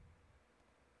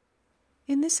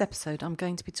In this episode, I'm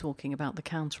going to be talking about the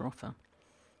counteroffer.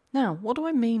 Now, what do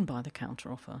I mean by the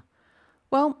counteroffer?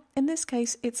 Well, in this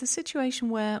case, it's a situation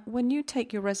where when you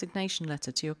take your resignation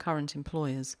letter to your current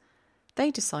employers,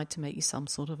 they decide to make you some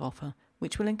sort of offer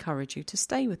which will encourage you to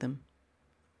stay with them.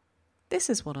 This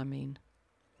is what I mean.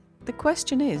 The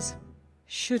question is,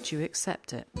 should you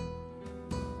accept it?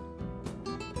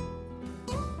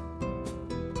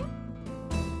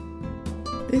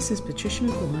 This is Patricia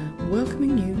McGuire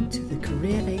welcoming you to the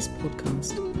Career Ace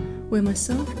podcast, where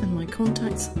myself and my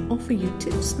contacts offer you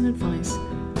tips and advice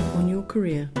on your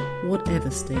career, whatever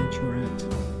stage you're at.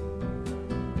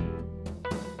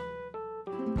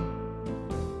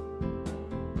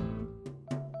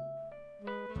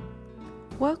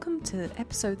 Welcome to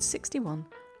episode 61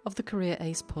 of the Career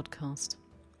Ace podcast.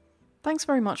 Thanks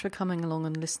very much for coming along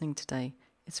and listening today.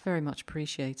 It's very much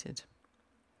appreciated.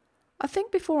 I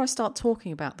think before I start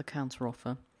talking about the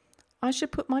counteroffer, I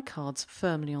should put my cards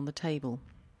firmly on the table.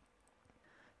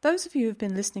 Those of you who have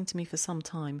been listening to me for some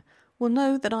time will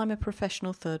know that I'm a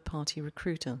professional third-party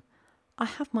recruiter. I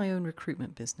have my own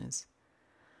recruitment business.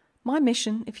 My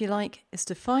mission, if you like, is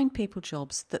to find people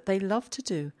jobs that they love to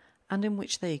do and in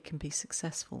which they can be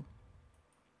successful.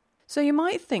 So you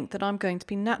might think that I'm going to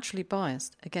be naturally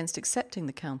biased against accepting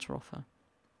the counteroffer.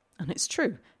 And it's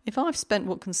true. If I've spent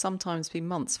what can sometimes be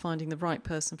months finding the right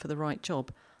person for the right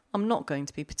job, I'm not going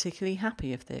to be particularly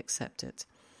happy if they accept it.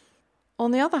 On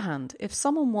the other hand, if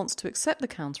someone wants to accept the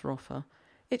counteroffer,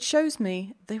 it shows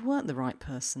me they weren't the right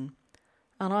person,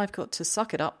 and I've got to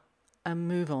suck it up and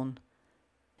move on.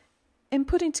 In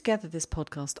putting together this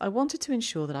podcast, I wanted to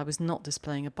ensure that I was not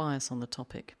displaying a bias on the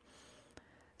topic.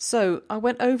 So I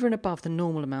went over and above the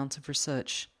normal amount of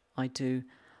research I do.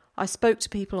 I spoke to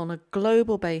people on a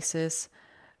global basis,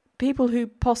 people who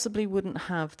possibly wouldn't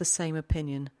have the same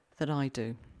opinion that I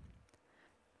do.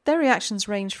 Their reactions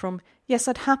range from, yes,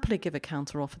 I'd happily give a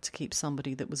counteroffer to keep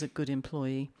somebody that was a good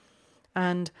employee,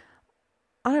 and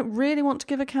I don't really want to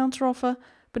give a counteroffer,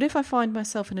 but if I find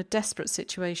myself in a desperate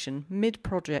situation,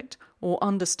 mid-project or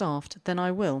understaffed, then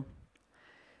I will.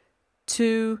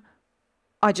 To,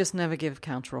 I just never give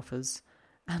counteroffers,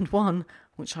 and one,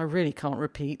 which I really can't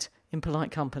repeat in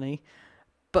polite company,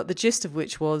 but the gist of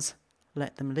which was,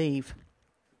 let them leave.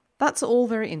 That's all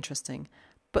very interesting,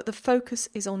 but the focus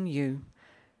is on you.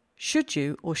 Should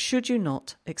you or should you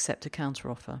not accept a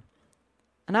counteroffer?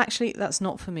 And actually, that's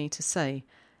not for me to say.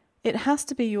 It has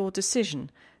to be your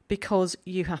decision because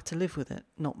you have to live with it,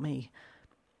 not me.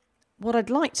 What I'd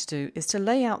like to do is to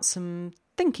lay out some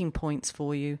thinking points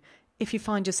for you if you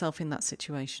find yourself in that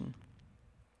situation.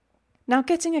 Now,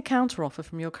 getting a counteroffer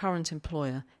from your current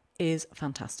employer is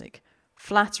fantastic,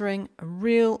 flattering, a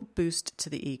real boost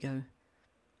to the ego.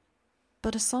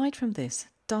 But aside from this,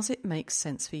 does it make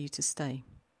sense for you to stay?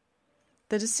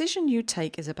 The decision you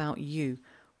take is about you,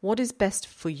 what is best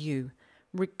for you,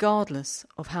 regardless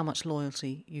of how much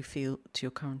loyalty you feel to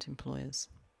your current employers.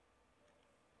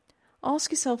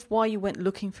 Ask yourself why you went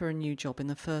looking for a new job in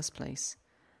the first place.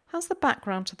 Has the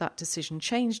background to that decision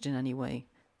changed in any way?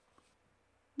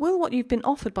 Will what you've been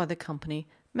offered by the company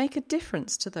make a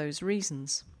difference to those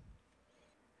reasons?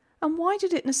 And why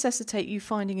did it necessitate you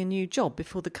finding a new job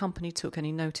before the company took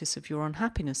any notice of your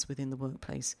unhappiness within the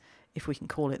workplace, if we can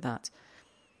call it that?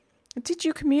 Did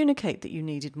you communicate that you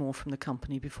needed more from the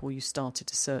company before you started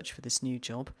to search for this new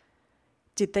job?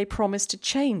 Did they promise to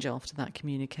change after that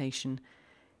communication?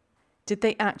 Did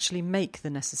they actually make the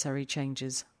necessary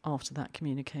changes after that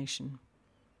communication?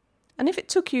 And if it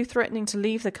took you threatening to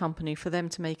leave the company for them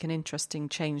to make an interesting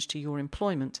change to your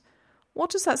employment, what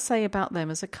does that say about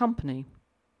them as a company?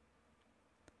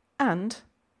 And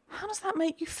how does that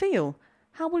make you feel?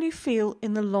 How will you feel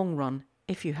in the long run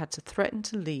if you had to threaten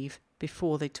to leave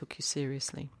before they took you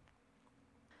seriously?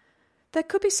 There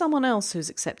could be someone else who's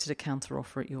accepted a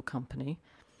counteroffer at your company.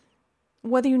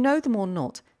 Whether you know them or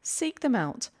not, seek them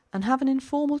out and have an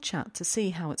informal chat to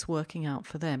see how it's working out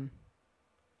for them.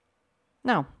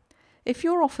 Now, if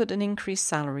you're offered an increased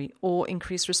salary or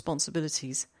increased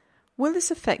responsibilities, will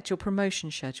this affect your promotion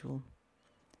schedule?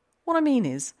 What I mean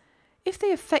is, if they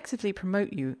effectively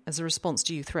promote you as a response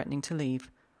to you threatening to leave,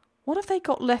 what have they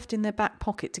got left in their back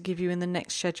pocket to give you in the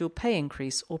next scheduled pay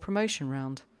increase or promotion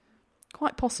round?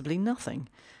 Quite possibly nothing.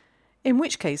 In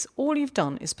which case, all you've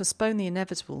done is postpone the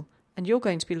inevitable, and you're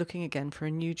going to be looking again for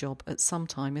a new job at some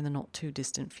time in the not too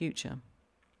distant future.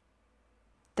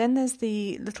 Then there's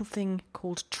the little thing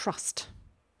called trust.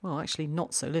 Well, actually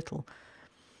not so little.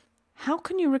 How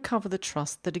can you recover the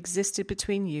trust that existed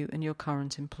between you and your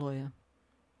current employer?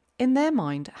 In their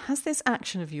mind, has this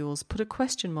action of yours put a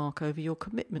question mark over your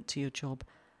commitment to your job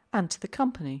and to the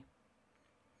company?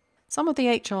 Some of the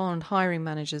HR and hiring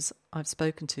managers I've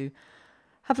spoken to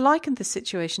have likened this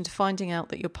situation to finding out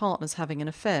that your partner's having an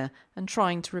affair and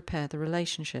trying to repair the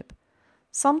relationship.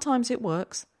 Sometimes it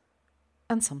works,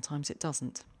 and sometimes it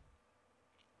doesn't.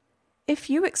 If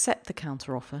you accept the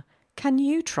counteroffer, can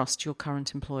you trust your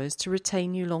current employers to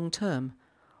retain you long term?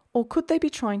 Or could they be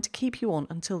trying to keep you on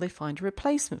until they find a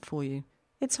replacement for you?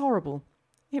 It's horrible.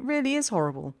 It really is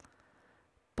horrible.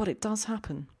 But it does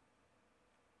happen.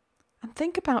 And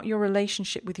think about your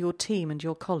relationship with your team and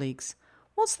your colleagues.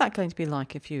 What's that going to be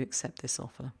like if you accept this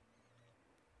offer?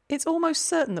 It's almost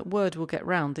certain that word will get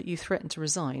round that you threatened to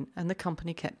resign and the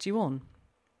company kept you on.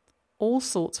 All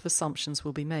sorts of assumptions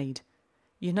will be made.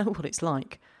 You know what it's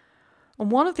like.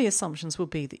 And one of the assumptions will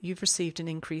be that you've received an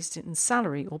increase in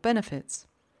salary or benefits.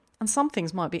 And some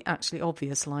things might be actually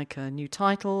obvious, like a new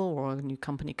title or a new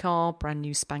company car, brand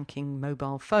new spanking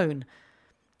mobile phone.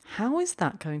 How is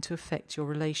that going to affect your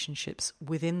relationships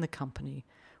within the company,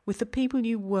 with the people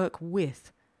you work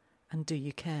with, and do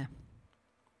you care?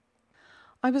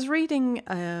 I was reading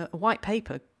a white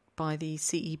paper by the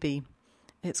CEB.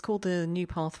 It's called The New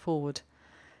Path Forward.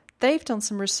 They've done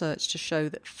some research to show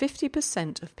that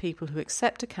 50% of people who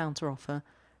accept a counteroffer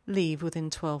leave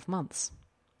within 12 months.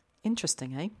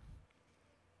 Interesting, eh?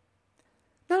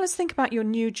 Now let's think about your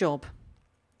new job.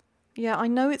 Yeah, I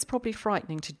know it's probably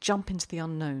frightening to jump into the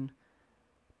unknown,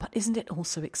 but isn't it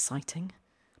also exciting?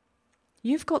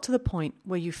 You've got to the point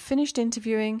where you've finished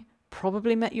interviewing,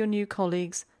 probably met your new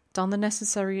colleagues, done the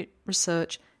necessary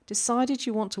research, decided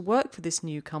you want to work for this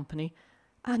new company,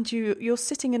 and you're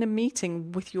sitting in a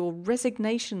meeting with your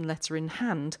resignation letter in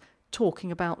hand,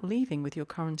 talking about leaving with your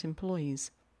current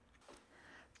employees.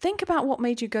 Think about what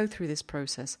made you go through this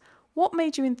process. What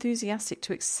made you enthusiastic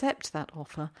to accept that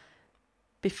offer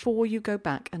before you go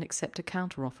back and accept a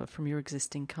counteroffer from your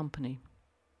existing company?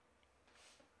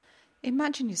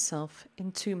 Imagine yourself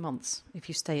in 2 months if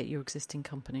you stay at your existing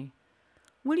company.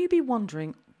 Will you be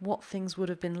wondering what things would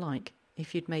have been like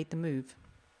if you'd made the move?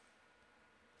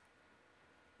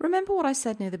 Remember what I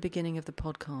said near the beginning of the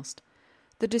podcast.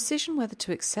 The decision whether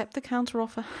to accept the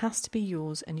counteroffer has to be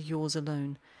yours and yours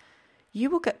alone. You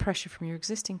will get pressure from your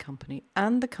existing company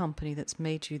and the company that's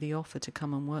made you the offer to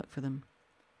come and work for them.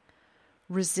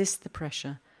 Resist the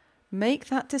pressure. Make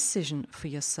that decision for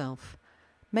yourself.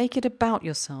 Make it about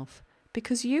yourself,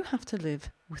 because you have to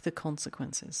live with the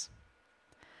consequences.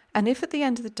 And if at the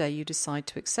end of the day you decide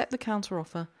to accept the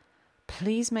counteroffer,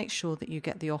 please make sure that you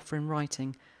get the offer in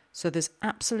writing, so there's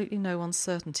absolutely no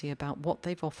uncertainty about what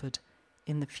they've offered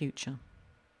in the future.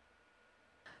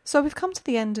 So we've come to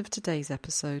the end of today's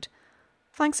episode.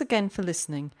 Thanks again for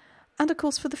listening, and of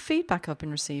course for the feedback I've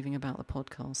been receiving about the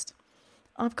podcast.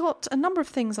 I've got a number of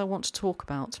things I want to talk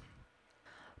about,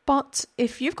 but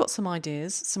if you've got some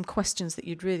ideas, some questions that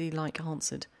you'd really like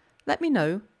answered, let me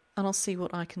know and I'll see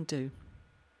what I can do.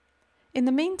 In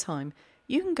the meantime,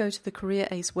 you can go to the Career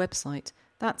Ace website,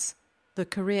 that's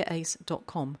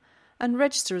thecareerace.com, and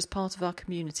register as part of our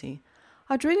community.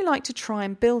 I'd really like to try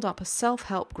and build up a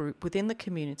self-help group within the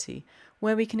community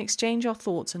where we can exchange our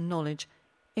thoughts and knowledge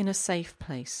in a safe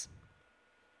place.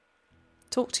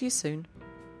 Talk to you soon.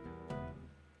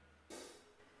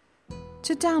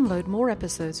 To download more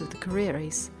episodes of The Career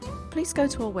Ace, please go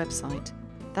to our website,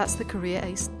 that's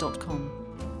thecareerace.com,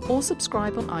 or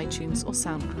subscribe on iTunes or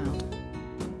SoundCloud.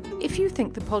 If you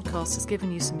think the podcast has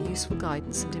given you some useful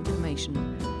guidance and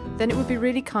information, then it would be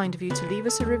really kind of you to leave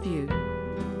us a review.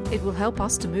 It will help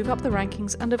us to move up the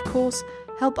rankings and, of course,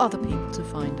 help other people to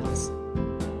find us.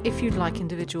 If you'd like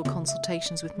individual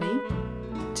consultations with me,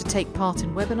 to take part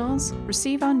in webinars,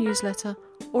 receive our newsletter,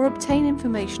 or obtain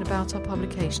information about our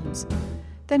publications,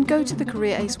 then go to the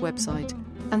Career Ace website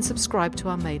and subscribe to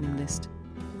our mailing list.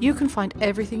 You can find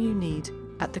everything you need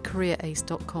at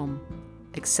thecareerace.com.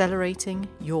 Accelerating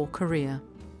your career.